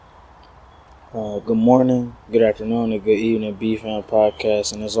Good morning, good afternoon, and good evening, B-Fan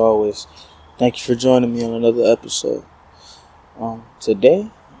Podcast. And as always, thank you for joining me on another episode. Today,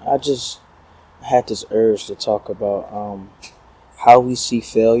 I just had this urge to talk about how we see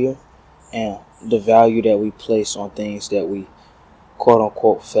failure and the value that we place on things that we quote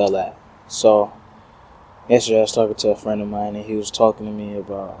unquote fail at. So, yesterday I was talking to a friend of mine, and he was talking to me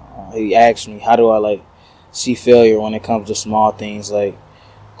about, he asked me, how do I see failure when it comes to small things like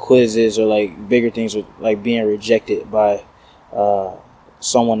quizzes or like bigger things with like being rejected by uh,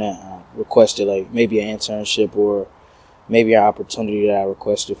 someone that requested like maybe an internship or maybe an opportunity that I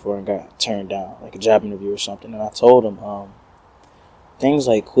requested for and got turned down, like a job interview or something. And I told him things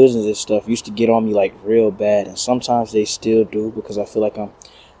like quizzes and stuff used to get on me like real bad, and sometimes they still do because I feel like I'm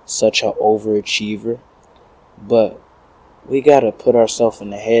such an overachiever. But we gotta put ourselves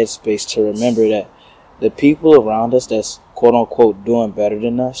in the headspace to remember that the people around us that's quote unquote doing better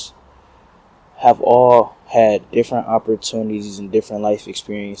than us have all had different opportunities and different life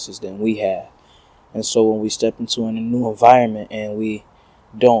experiences than we have. And so when we step into a new environment and we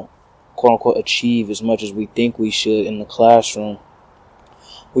don't quote unquote achieve as much as we think we should in the classroom,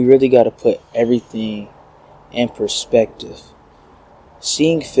 we really got to put everything in perspective.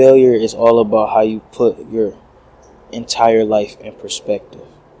 Seeing failure is all about how you put your entire life in perspective.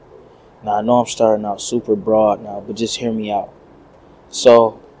 Now, I know I'm starting out super broad now, but just hear me out.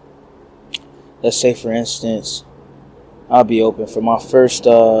 So, let's say, for instance, I'll be open for my first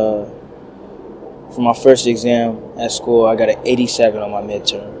exam at school. I got an 87 on my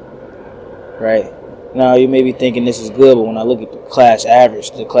midterm. Right now, you may be thinking this is good, but when I look at the class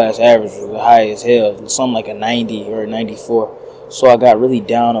average was high as hell, something like a 90 or a 94. So I got really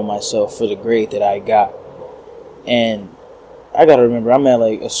down on myself for the grade that I got, and I gotta remember I'm at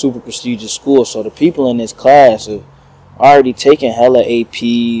like a super prestigious school, so the people in this class have already taken hella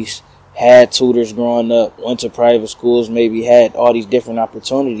APs, had tutors growing up, went to private schools, maybe had all these different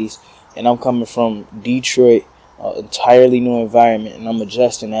opportunities, and I'm coming from Detroit, entirely new environment, and I'm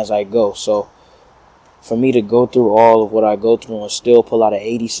adjusting as I go. So for me to go through all of what I go through and still pull out an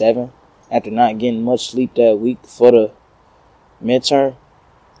 87 after not getting much sleep that week for the midterm,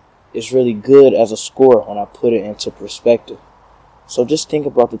 it's really good as a score when I put it into perspective. So just think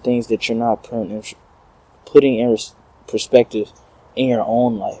about the things that you're not putting in perspective in your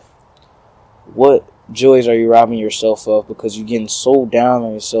own life. What joys are you robbing yourself of because you're getting so down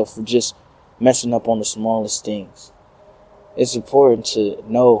on yourself for just messing up on the smallest things? It's important to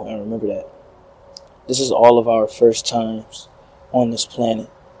know and remember that this is all of our first times on this planet.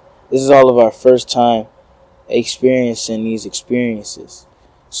 This is all of our first time experiencing these experiences.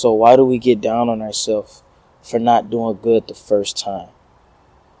 So why do we get down on ourselves for not doing good the first time?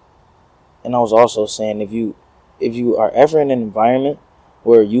 And I was also saying, if you are ever in an environment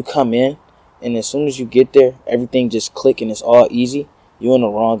where you come in and as soon as you get there, everything just click and it's all easy, you're in the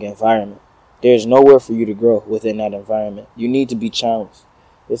wrong environment. There's nowhere for you to grow within that environment. You need to be challenged.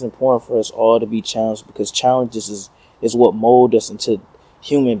 It's important for us all to be challenged because challenges is what mold us into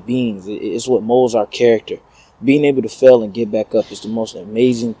human beings. It's what molds our character. Being able to fail and get back up is the most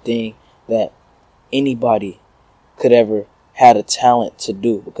amazing thing that anybody could ever had a talent to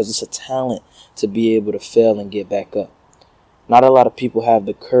do, because it's a talent to be able to fail and get back up. Not a lot of people have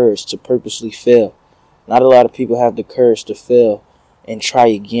the courage to purposely fail. Not a lot of people have the courage to fail and try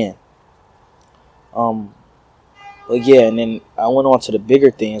again. But yeah, and then I went on to the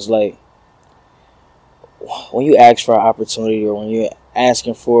bigger things, like when you ask for an opportunity or when you're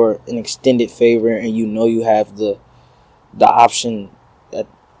asking for an extended favor and you know you have the option, that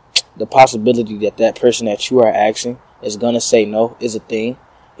the possibility that that person that you are asking is going to say no is a thing,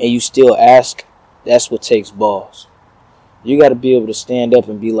 and you still ask, that's what takes balls. You got to be able to stand up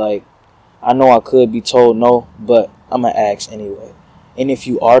and be like, I know I could be told no, but I'm going to ask anyway. And if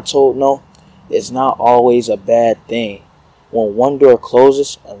you are told no, it's not always a bad thing. When one door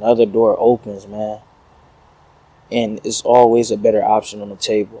closes, another door opens, man. And it's always a better option on the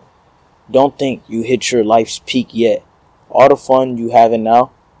table. Don't think you hit your life's peak yet. All the fun you having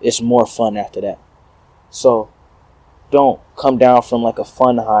now, it's more fun after that. So don't come down from like a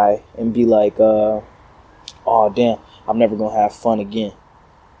fun high and be like, oh damn, I'm never going to have fun again.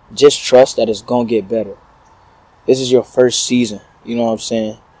 Just trust that it's going to get better. This is your first season. You know what I'm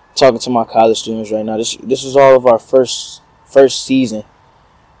saying? Talking to my college students right now. This is all of our first season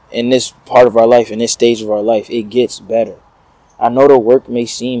in this part of our life, in this stage of our life. It gets better. I know the work may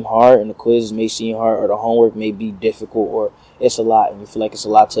seem hard and the quizzes may seem hard or the homework may be difficult or it's a lot and you feel like it's a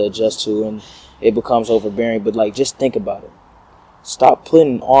lot to adjust to and it becomes overbearing. But like, just think about it. Stop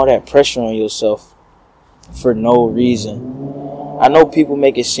putting all that pressure on yourself for no reason. I know people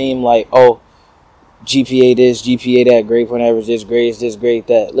make it seem like, oh, GPA this, GPA that, grade point average this, grades this, grade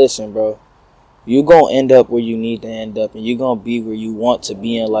that. Listen, bro, you gonna end up where you need to end up, and you gonna be where you want to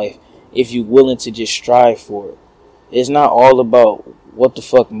be in life if you willing to just strive for it. It's not all about what the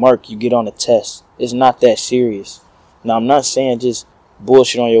fuck mark you get on a test. It's not that serious. Now, I'm not saying just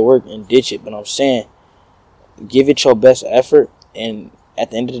bullshit on your work and ditch it, but I'm saying give it your best effort, and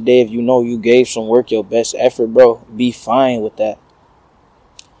at the end of the day, if you know you gave some work your best effort, bro, be fine with that.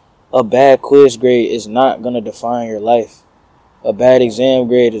 A bad quiz grade is not going to define your life. A bad exam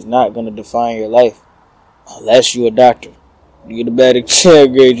grade is not going to define your life. Unless you're a doctor. You get a bad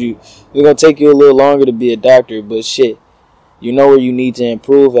exam grade, it's going to take you a little longer to be a doctor, but shit, you know where you need to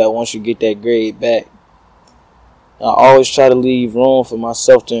improve at once you get that grade back. I always try to leave room for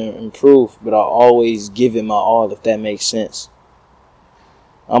myself to improve, but I always give it my all, if that makes sense.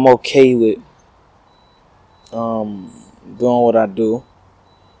 I'm okay with doing what I do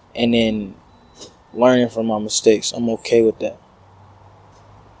and then learning from my mistakes. I'm okay with that.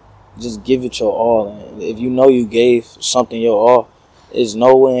 Just give it your all. And if you know you gave something your all, there's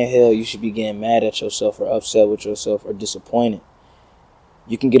no way in hell you should be getting mad at yourself or upset with yourself or disappointed.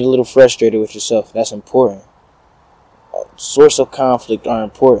 You can get a little frustrated with yourself. That's important. Source of conflict are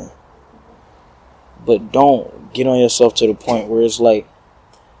important. But don't get on yourself to the point where it's like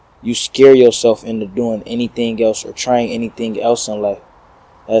you scare yourself into doing anything else or trying anything else in life.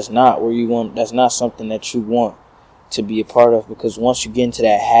 That's not where you want. That's not something that you want to be a part of, because once you get into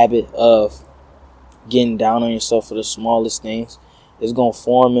that habit of getting down on yourself for the smallest things, it's going to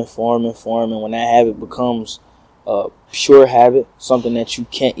form and form and form. And when that habit becomes a pure habit, something that you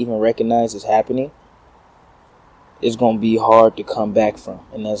can't even recognize is happening, it's going to be hard to come back from.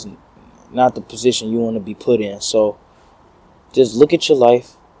 And that's not the position you want to be put in. So just look at your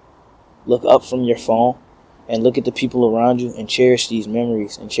life, look up from your phone, and look at the people around you and cherish these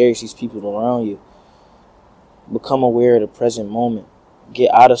memories and cherish these people around you. Become aware of the present moment.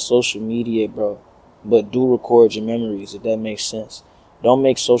 Get out of social media, bro. But do record your memories, if that makes sense. Don't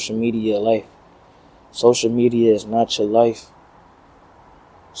make social media a life. Social media is not your life.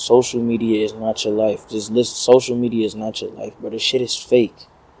 Social media is not your life. Just listen, social media is not your life, bro. The shit is fake.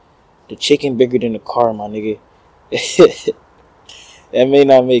 The chicken bigger than the car, my nigga. That may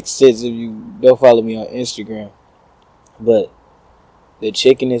not make sense if you don't follow me on Instagram. But the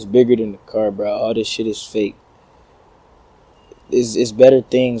chicken is bigger than the car, bro. All this shit is fake. It's better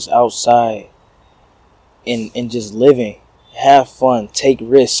things outside and just living. Have fun. Take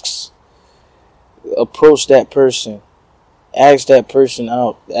risks. Approach that person. Ask that person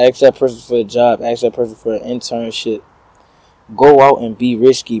out. Ask that person for a job. Ask that person for an internship. Go out and be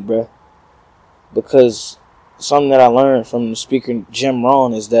risky, bro. Because something that I learned from the speaker Jim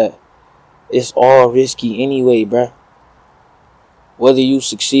Rohn is that it's all risky anyway, bro. Whether you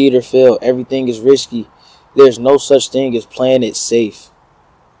succeed or fail, everything is risky. There's no such thing as playing it safe.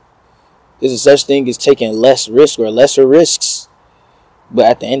 There's a such thing as taking less risk or lesser risks. But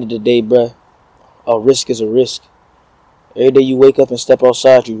at the end of the day, bro, a risk is a risk. Every day you wake up and step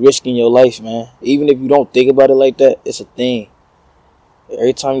outside, you're risking your life, man. Even if you don't think about it like that, it's a thing.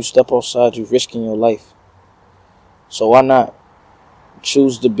 Every time you step outside, you're risking your life. So why not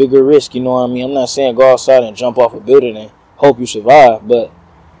choose the bigger risk? You know what I mean? I'm not saying go outside and jump off a building and hope you survive, but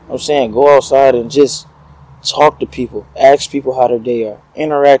I'm saying go outside and just talk to people. Ask people how their day are.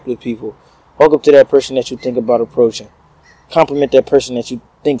 Interact with people. Walk up to that person that you think about approaching. Compliment that person that you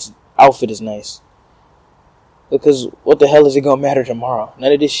think's outfit is nice. Because what the hell is it going to matter tomorrow?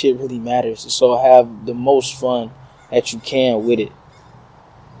 None of this shit really matters. So have the most fun that you can with it.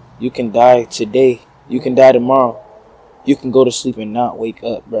 You can die today. You can die tomorrow. You can go to sleep and not wake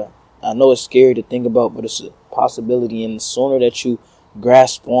up, bro. I know it's scary to think about, but it's a possibility. And the sooner that you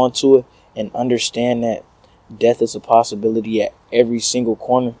grasp onto it and understand that death is a possibility at every single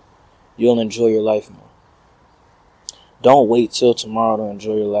corner, you'll enjoy your life more. Don't wait till tomorrow to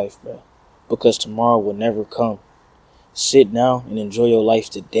enjoy your life, bro. Because tomorrow will never come. Sit down and enjoy your life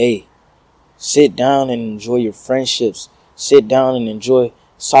today. Sit down and enjoy your friendships. Sit down and enjoy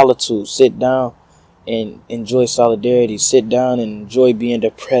solitude. Sit down and enjoy solidarity. Sit down and enjoy being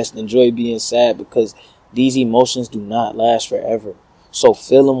depressed. Enjoy being sad, because these emotions do not last forever. So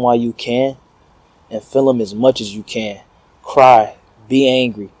feel them while you can, and feel them as much as you can. Cry. Be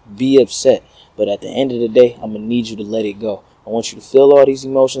angry. Be upset. But at the end of the day, I'm going to need you to let it go. I want you to feel all these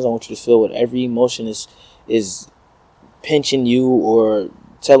emotions. I want you to feel what every emotion is pinching you or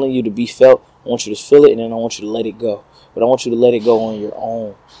telling you to be felt. I want you to feel it, and then I want you to let it go. But I want you to let it go on your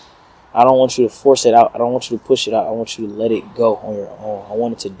own. I don't want you to force it out. I don't want you to push it out. I want you to let it go on your own. I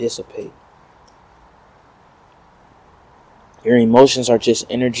want it to dissipate. Your emotions are just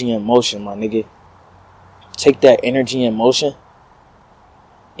energy and motion, my nigga. take that energy and motion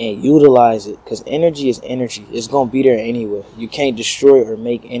and utilize it, because energy is energy. It's going to be there anyway. You can't destroy or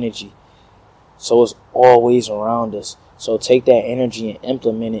make energy. So it's always around us. So take that energy and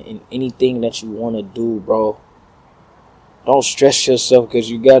implement it in anything that you want to do, bro. Don't stress yourself because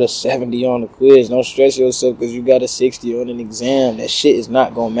you got a 70 on the quiz. Don't stress yourself because you got a 60 on an exam. That shit is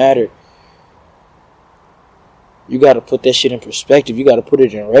not going to matter. You got to put that shit in perspective. You got to put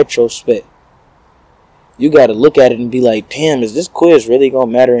it in retrospect. You got to look at it and be like, damn, is this quiz really going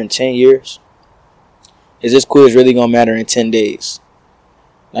to matter in 10 years? Is this quiz really going to matter in 10 days?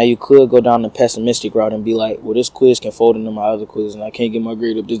 Now, you could go down the pessimistic route and be like, well, this quiz can fold into my other quiz and I can't get my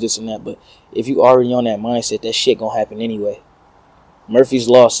grade up, this, and that. But if you already on that mindset, that shit going to happen anyway. Murphy's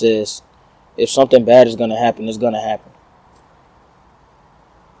Law says, if something bad is going to happen, it's going to happen.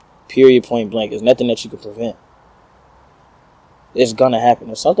 Period, point blank. There's nothing that you can prevent. It's going to happen.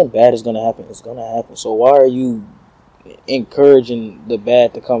 If something bad is going to happen, it's going to happen. So why are you encouraging the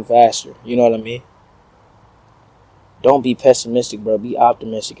bad to come faster? You know what I mean? Don't be pessimistic, bro. Be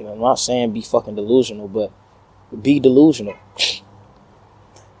optimistic. And I'm not saying be fucking delusional, but be delusional.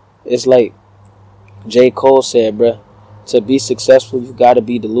 It's like J. Cole said, bro. To be successful, you got to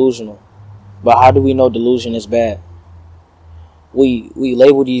be delusional. But how do we know delusion is bad? We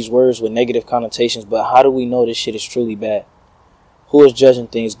label these words with negative connotations, but how do we know this shit is truly bad? Who is judging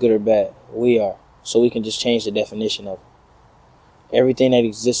things good or bad? We are. So we can just change the definition of it. Everything that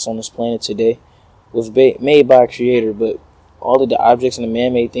exists on this planet today was made by a creator, but all of the objects and the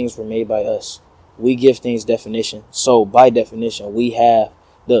man-made things were made by us. We give things definition. So by definition, we have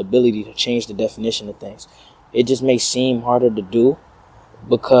the ability to change the definition of things. It just may seem harder to do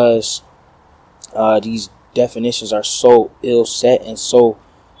because these definitions are so ill set and so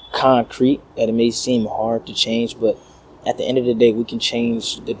concrete that it may seem hard to change, but at the end of the day, we can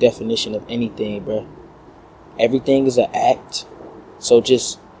change the definition of anything, bro. Everything is an act, so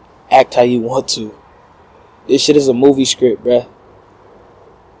just act how you want to. This shit is a movie script, bruh.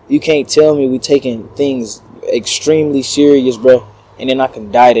 You can't tell me we taking things extremely serious, bruh, and then I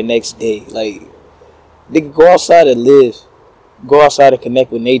can die the next day. Like, nigga, go outside and live. Go outside and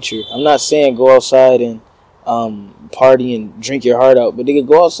connect with nature. I'm not saying go outside and party and drink your heart out, but nigga,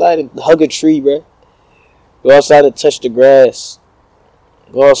 go outside and hug a tree, bruh. Go outside and touch the grass.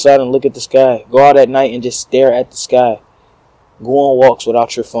 Go outside and look at the sky. Go out at night and just stare at the sky. Go on walks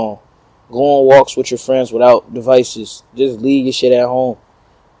without your phone. Go on walks with your friends without devices. Just leave your shit at home.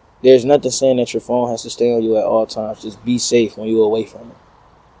 There's nothing saying that your phone has to stay on you at all times. Just be safe when you're away from it.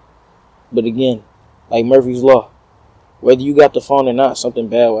 But again, like Murphy's Law, whether you got the phone or not, something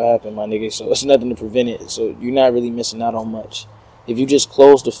bad will happen, my nigga. So it's nothing to prevent it. So you're not really missing out on much. If you just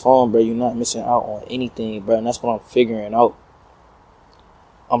close the phone, bro, you're not missing out on anything, bro. And that's what I'm figuring out.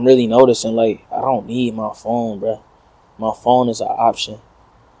 I'm really noticing, like, I don't need my phone, bro. My phone is an option.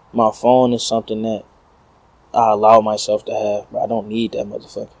 My phone is something that I allow myself to have, but I don't need that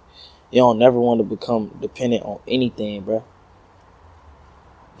motherfucker. You don't never want to become dependent on anything, bro.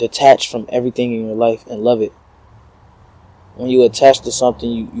 Detach from everything in your life and love it. When you attach to something,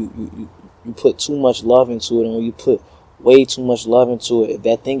 you put too much love into it, and when you put way too much love into it, if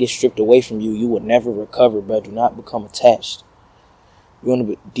that thing is stripped away from you, you will never recover, bro. Do not become attached. You want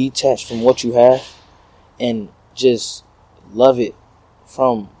to be detached from what you have and just love it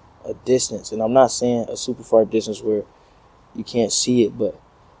from a distance. And I'm not saying a super far distance where you can't see it, but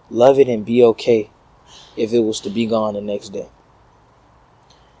love it and be okay if it was to be gone the next day.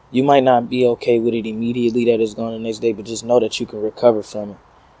 You might not be okay with it immediately that it's gone the next day, but just know that you can recover from it.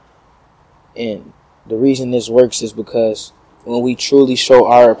 And the reason this works is because when we truly show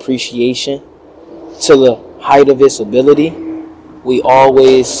our appreciation to the height of its ability, we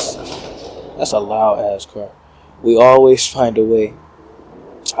always, that's a loud ass car, we always find a way.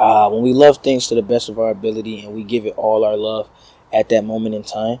 When we love things to the best of our ability and we give it all our love at that moment in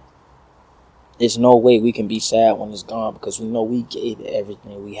time, there's no way we can be sad when it's gone, because we know we gave it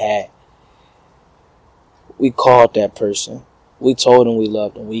everything we had. We called that person. We told them we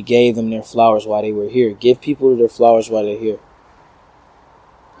loved them. We gave them their flowers while they were here. Give people their flowers while they're here.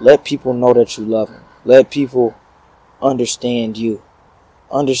 Let people know that you love them. Let people understand you.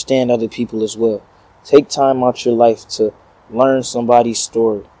 Understand other people as well. Take time out your life to learn somebody's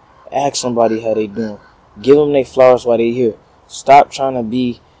story. Ask somebody how they doing. Give them their flowers while they're here. Stop trying to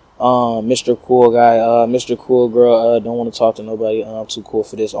be Mr. Cool Guy, Mr. Cool Girl, don't want to talk to nobody, I'm too cool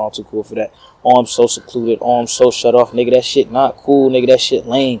for this, I'm too cool for that, I'm so secluded, I'm so shut off, nigga, that shit not cool, nigga, that shit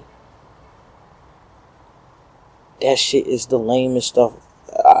lame. That shit is the lamest stuff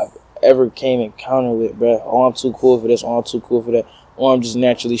I've ever came encounter with, bruh. I'm too cool for this, I'm too cool for that, or I'm just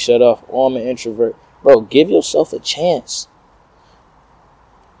naturally shut off, or I'm an introvert, Bro, give yourself a chance.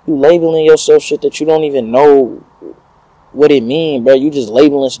 You labeling yourself shit that you don't even know what it mean, bro. You just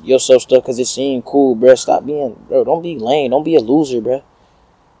labeling yourself stuff because it seemed cool, bro. Stop being, bro. Don't be lame. Don't be a loser, bro.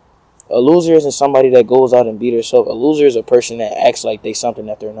 A loser isn't somebody that goes out and beat herself. A loser is a person that acts like they something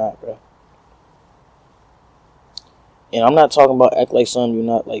that they're not, bro. And I'm not talking about act like something you're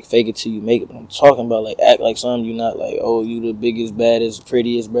not, like fake it till you make it. But I'm talking about like act like something you're not, like, oh, you the biggest, baddest,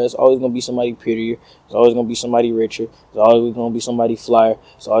 prettiest, bro. It's always going to be somebody prettier. It's always going to be somebody richer. It's always going to be somebody flyer.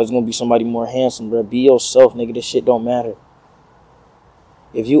 It's always going to be somebody more handsome, bro. Be yourself, nigga. This shit don't matter.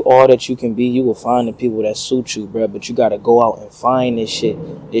 If you all that you can be, you will find the people that suit you, bro. But you got to go out and find this shit.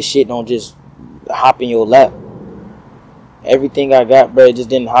 This shit don't just hop in your lap. Everything I got, bro, it just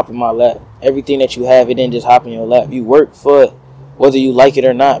didn't hop in my lap. Everything that you have, it didn't just hop in your lap. You work for it, whether you like it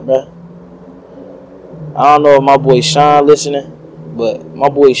or not, bro. I don't know if my boy Sean listening, but my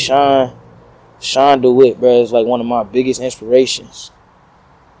boy Sean DeWitt, bro, is like one of my biggest inspirations.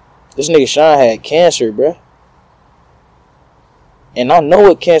 This nigga Sean had cancer, bro. And I know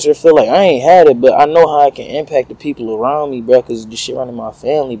what cancer feel like. I ain't had it, but I know how it can impact the people around me, bro, because this shit running my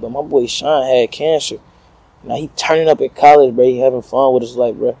family. But my boy Sean had cancer. Now he turning up at college, bro. He having fun with his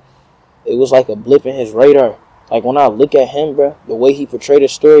life, bro. It was like a blip in his radar. Like when I look at him, bro, the way he portrayed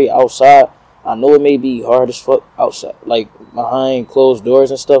his story outside, I know it may be hard as fuck outside, like behind closed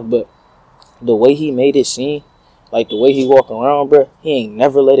doors and stuff, but the way he made it seem, like the way he walk around, bro, he ain't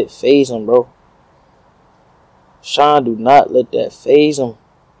never let it phase him, bro. Sean do not let that phase him.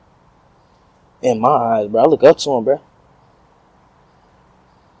 In my eyes, bro. I look up to him, bro.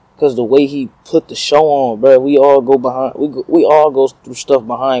 Because the way he put the show on, bro, we all go through stuff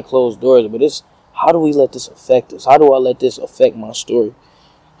behind closed doors, but it's, how do we let this affect us? How do I let this affect my story?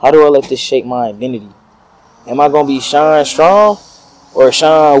 How do I let this shape my identity? Am I going to be Sean strong or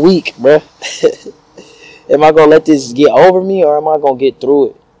Sean weak, bro? Am I going to let this get over me or am I going to get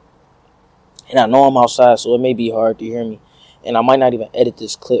through it? And I know I'm outside, so it may be hard to hear me. And I might not even edit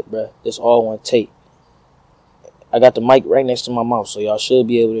this clip, bro. It's all one take. I got the mic right next to my mouth, so y'all should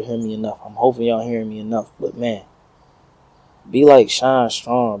be able to hear me enough. I'm hoping y'all hearing me enough. But, man, be like Sean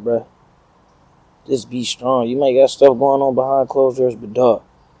strong, bro. Just be strong. You might got stuff going on behind closed doors, but, dog,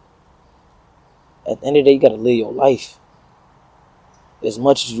 at the end of the day, you got to live your life as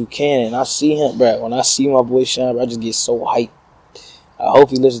much as you can. And I see him, bro. When I see my boy Sean, bro, I just get so hyped. I hope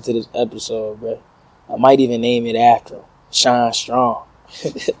he listens to this episode, bro. I might even name it after him. Sean Strong.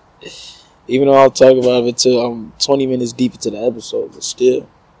 Even though I'll talk about it until I'm 20 minutes deep into the episode, but still,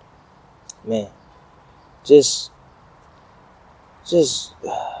 man, just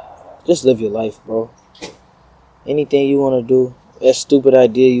live your life, bro. Anything you want to do, that stupid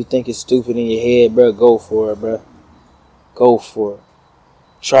idea you think is stupid in your head, bro, go for it, bro. Go for it.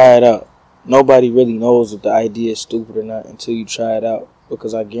 Try it out. Nobody really knows if the idea is stupid or not until you try it out,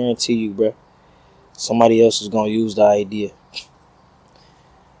 because I guarantee you, bro, somebody else is going to use the idea.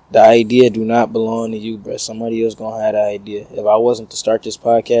 The idea do not belong to you, bro. Somebody else gonna have the idea. If I wasn't to start this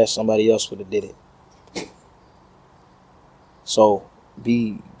podcast, somebody else would have did it. So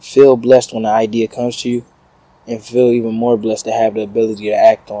feel blessed when the idea comes to you, and feel even more blessed to have the ability to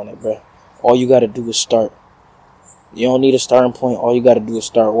act on it, bro. All you gotta do is start. You don't need a starting point. All you gotta do is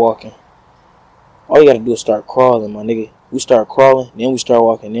start walking. All you gotta do is start crawling, my nigga. We start crawling, then we start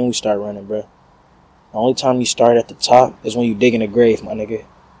walking, then we start running, bro. The only time you start at the top is when you dig in a grave, my nigga.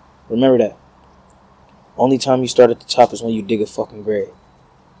 Remember that. Only time you start at the top is when you dig a fucking grave.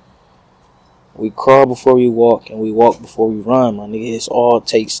 We crawl before we walk, and we walk before we run, my nigga. It's all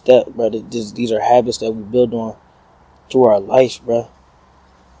take steps, bro. These are habits that we build on through our life, bro.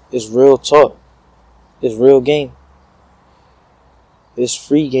 It's real talk. It's real game. It's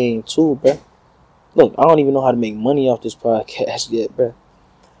free game too, bro. Look, I don't even know how to make money off this podcast yet, bro.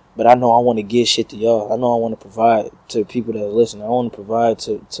 But I know I want to give shit to y'all. I know I want to provide to the people that listen. I want to provide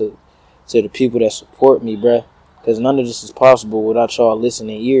to the people that support me, bruh. Because none of this is possible without y'all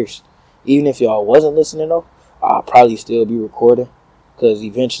listening ears. Even if y'all wasn't listening, though, I'll probably still be recording. Because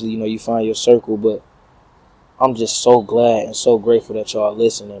eventually, you find your circle. But I'm just so glad and so grateful that y'all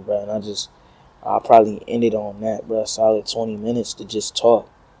listening, bruh. And I'll probably end it on that, bruh. Solid 20 minutes to just talk.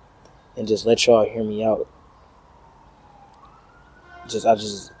 And just let y'all hear me out. I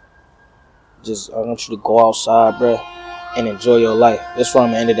want you to go outside, bro, and enjoy your life. That's where I'm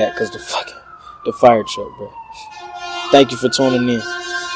gonna end it at, because the fire truck, bro. Thank you for tuning in.